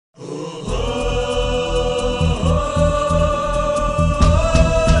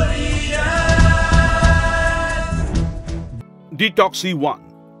Detoxy 1.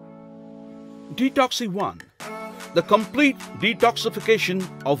 Detoxy 1. The complete detoxification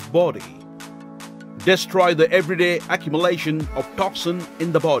of body. Destroy the everyday accumulation of toxin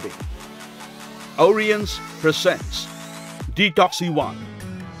in the body. Oriens presents Detoxy 1.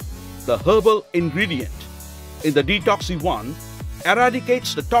 The herbal ingredient in the Detoxy 1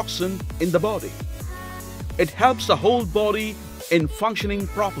 eradicates the toxin in the body. It helps the whole body in functioning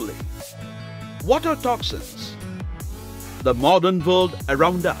properly. What are toxins? The modern world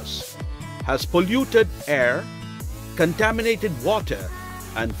around us has polluted air, contaminated water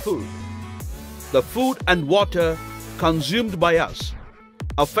and food. The food and water consumed by us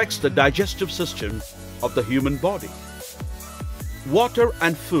affects the digestive system of the human body. Water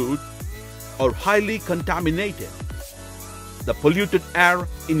and food are highly contaminated. The polluted air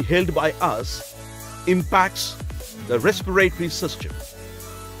inhaled by us impacts the respiratory system.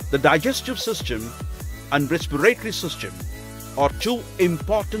 The digestive system and respiratory system are two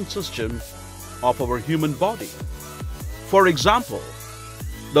important systems of our human body. For example,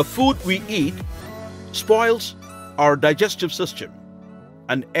 the food we eat spoils our digestive system,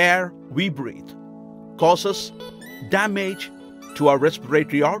 and air we breathe causes damage to our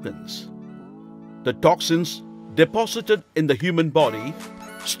respiratory organs. The toxins deposited in the human body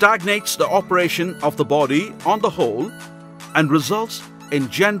stagnates the operation of the body on the whole and results in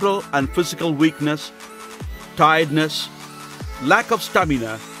general and physical weakness, tiredness, lack of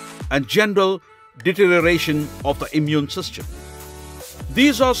stamina, and general deterioration of the immune system.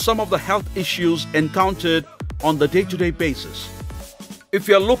 These are some of the health issues encountered on the day-to-day basis. If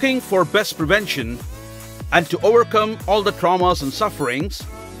you are looking for best prevention and to overcome all the traumas and sufferings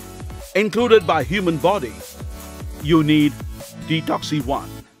included by human body, you need Detoxy 1.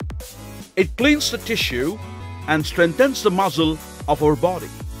 It cleans the tissue and strengthens the muscle of our body.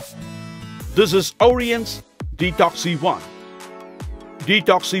 This is Oriens Detoxy 1.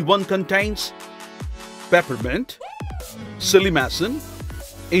 Detoxy 1 contains peppermint, silimacin,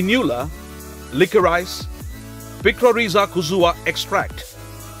 inula, licorice, Picrorhiza kuzua extract,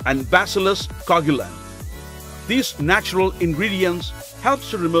 and Bacillus coagulant. These natural ingredients help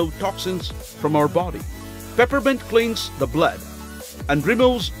to remove toxins from our body. Peppermint cleans the blood and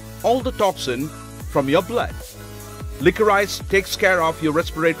removes all the toxin from your blood. Licorice takes care of your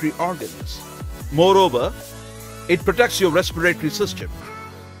respiratory organs. Moreover, it protects your respiratory system.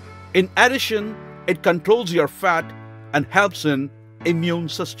 In addition, it controls your fat and helps in immune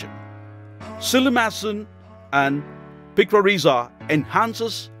system. Silimacin and Picrorhiza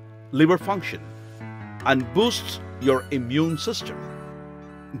enhances liver function and boosts your immune system.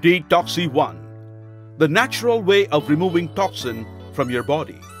 Detoxy 1. The natural way of removing toxin from your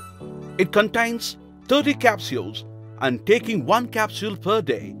body. It contains 30 capsules, and taking one capsule per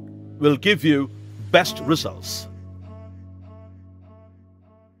day will give you best results.